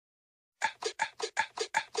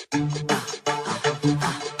Hey,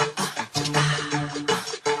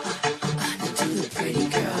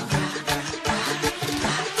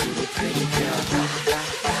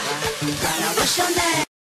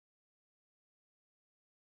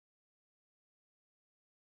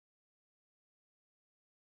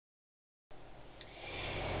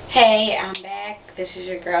 I'm back. This is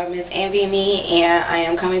your girl, Miss Envy Me, and I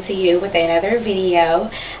am coming to you with another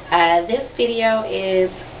video. This video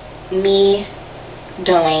is me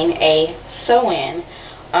doing a sew-in.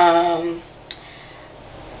 I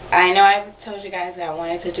know I told you guys that I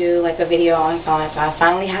wanted to do like a video on sewing, so I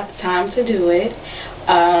finally have the time to do it.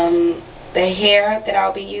 The hair that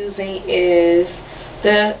I'll be using is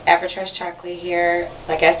the Apertress chocolate hair.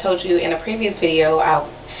 Like I told you in a previous video, I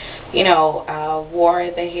wore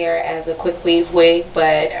the hair as a quick weave wig,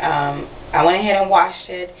 but I went ahead and washed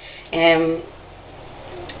it, and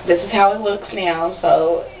this is how it looks now.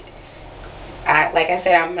 So, like I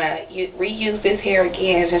said, I'm going to reuse this hair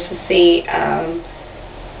again just to see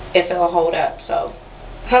if it'll hold up. So,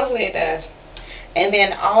 hopefully it does. And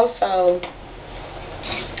then also,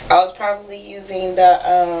 I was probably using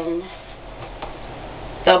the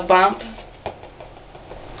Bump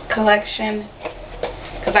collection,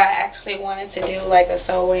 because I actually wanted to do like a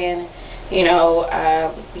sew-in,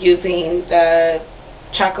 using the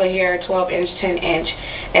chocolate hair 12-inch, 10-inch,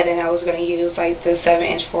 and then I was going to use like the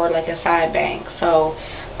 7-inch for like a side bang. So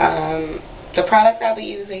the product I'll be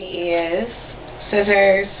using is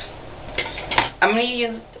scissors. I'm going to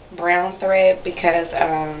use brown thread because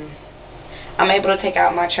I'm able to take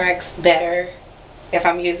out my tracks better if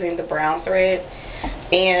I'm using the brown thread.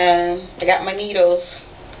 And I got my needles.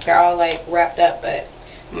 They're all like wrapped up, but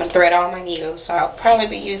I'm going to thread all my needles. So I'll probably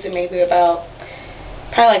be using maybe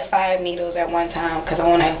probably like 5 needles at one time, because I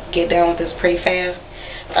want to get done with this pretty fast.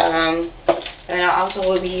 And I also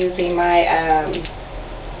will be using my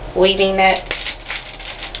weaving net.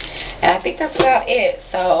 And I think that's about it.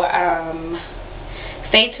 So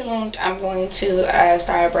stay tuned. I'm going to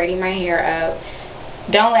start braiding my hair up.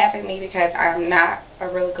 Don't laugh at me because I'm not a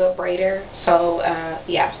really good braider. So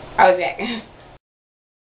yeah, I'll be back.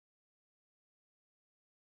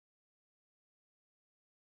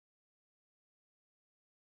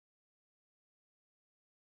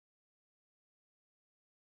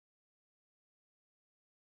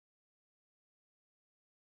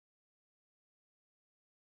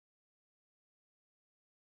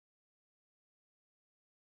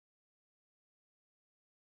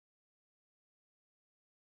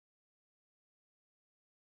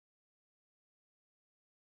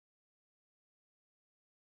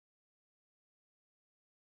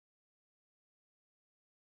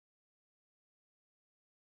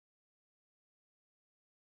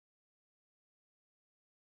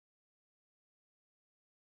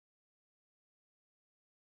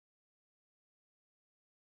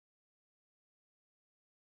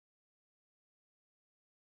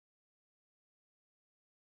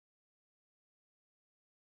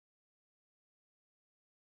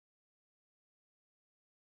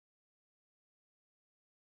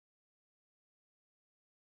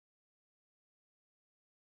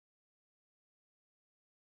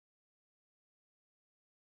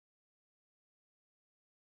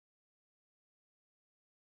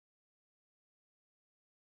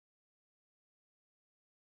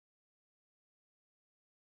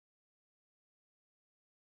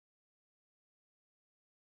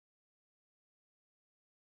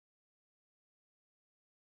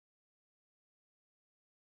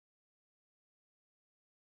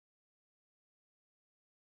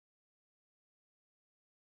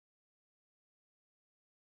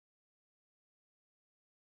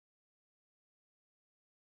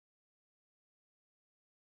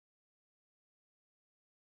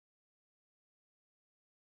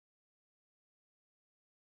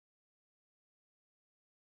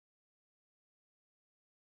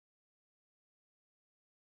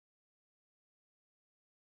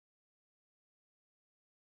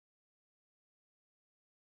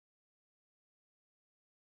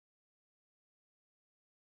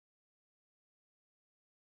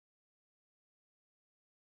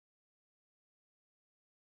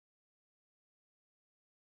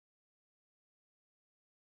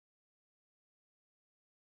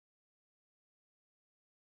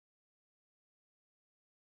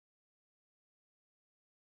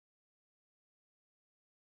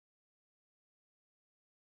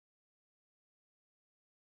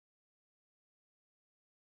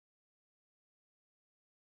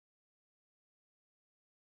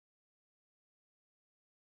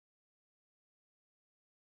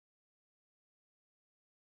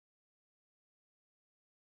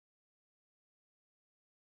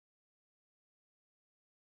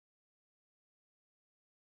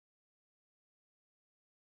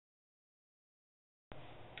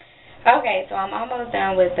 Okay, so I'm almost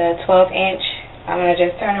done with the 12 inch. I'm going to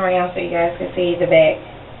just turn around so you guys can see the back.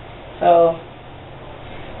 So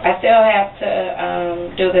I still have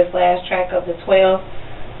to do this last track of the 12.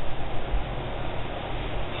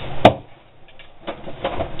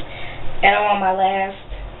 And I'm on my last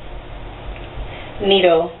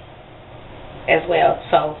needle as well.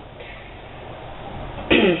 So,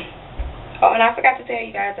 oh, and I forgot to tell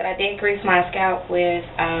you guys that I did grease my scalp with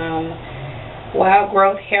Wild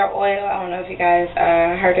Growth hair oil. I don't know if you guys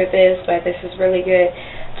heard of this, but this is really good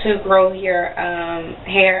to grow your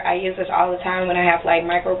hair. I use this all the time when I have like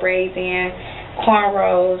micro braids in,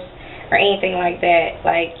 cornrows, or anything like that.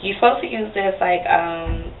 Like, you're supposed to use this like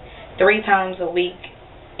 3 times a week.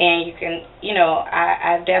 And you can, you know,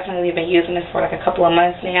 I've definitely been using this for like a couple of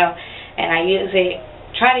months now. And I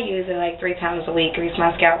try to use it like 3 times a week, grease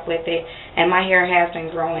my scalp with it. And my hair has been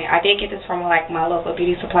growing. I did get this from like my local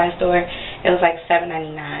beauty supply store. It was like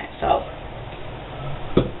 $7.99. So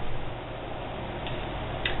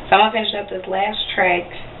I'm going to finish up this last track.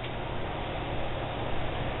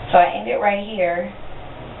 So I end it right here.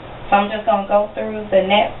 So I'm just going to go through the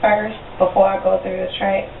net first before I go through the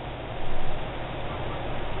track.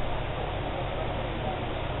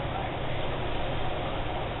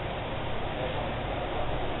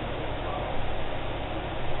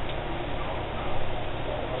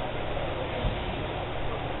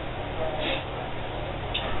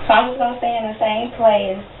 So I'm just going to stay in the same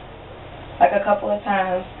place like a couple of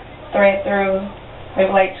times, thread through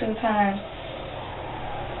maybe like 2 times,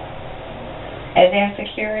 and then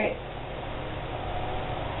secure it.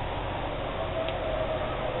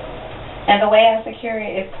 And the way I secure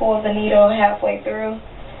it is pull the needle halfway through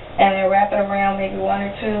and then wrap it around maybe 1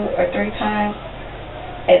 or 2 or 3 times,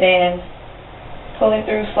 and then pull it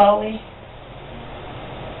through slowly.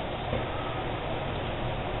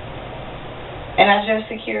 And I just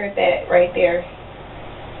secured that right there.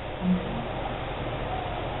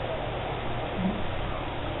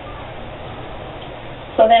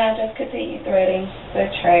 So then I just continue threading the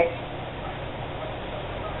track.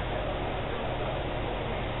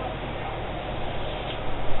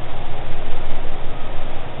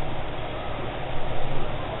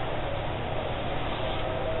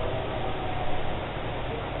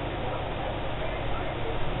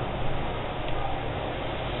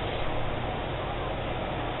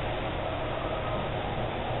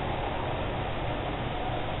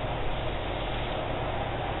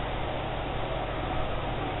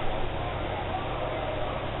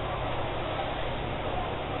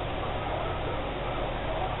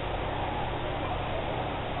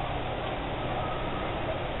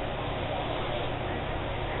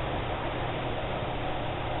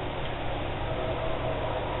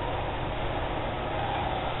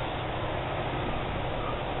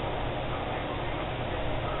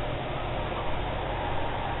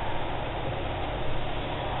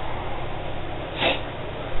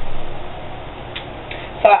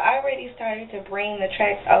 So I already started to bring the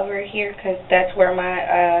tracks over here because that's where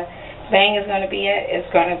my bang is going to be at.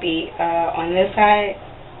 It's going to be on this side.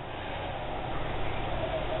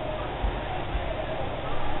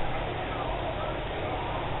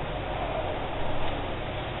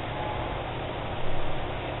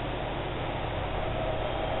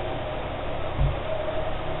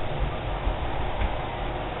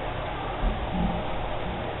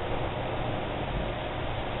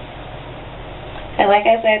 And like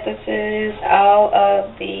I said, this is all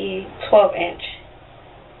of the 12 inch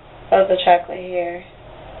of the chocolate hair.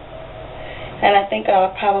 And I think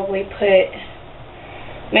I'll probably put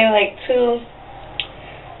maybe like two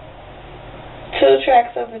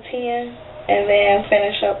tracks of the 10 and then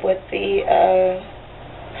finish up with the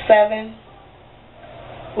 7,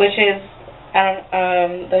 which is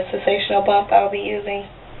the sensational bump I'll be using.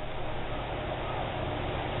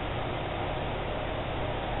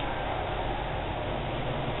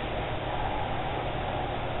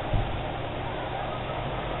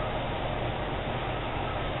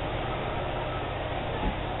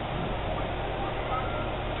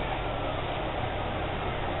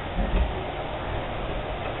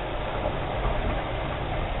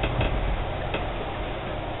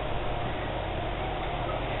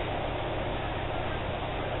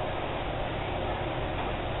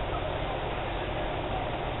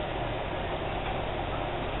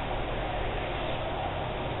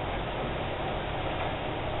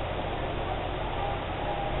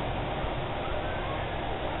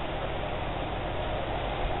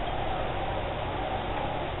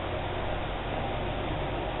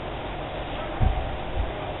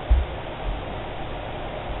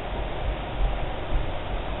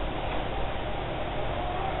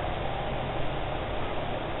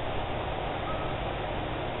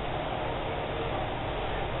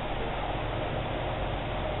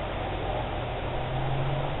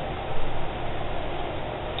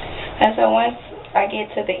 And so once I get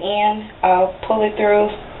to the end, I'll pull it through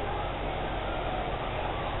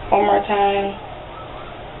one more time,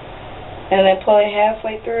 and then pull it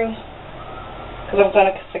halfway through, because I'm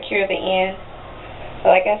going to secure the end. So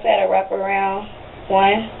like I said, I wrap around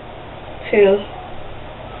 1, 2,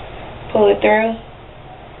 pull it through,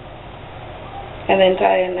 and then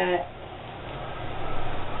tie a knot.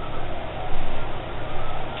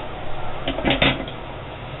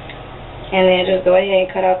 And then just go ahead and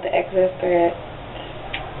cut out the excess thread.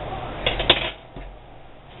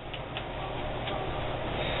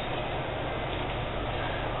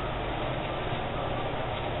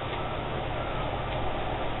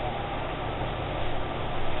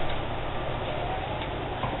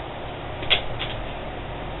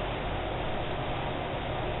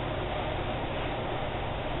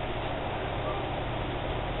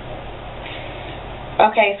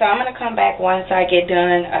 Okay, so I'm going to come back once I get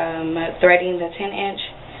done threading the 10 inch,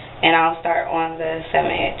 and I'll start on the 7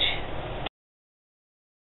 inch.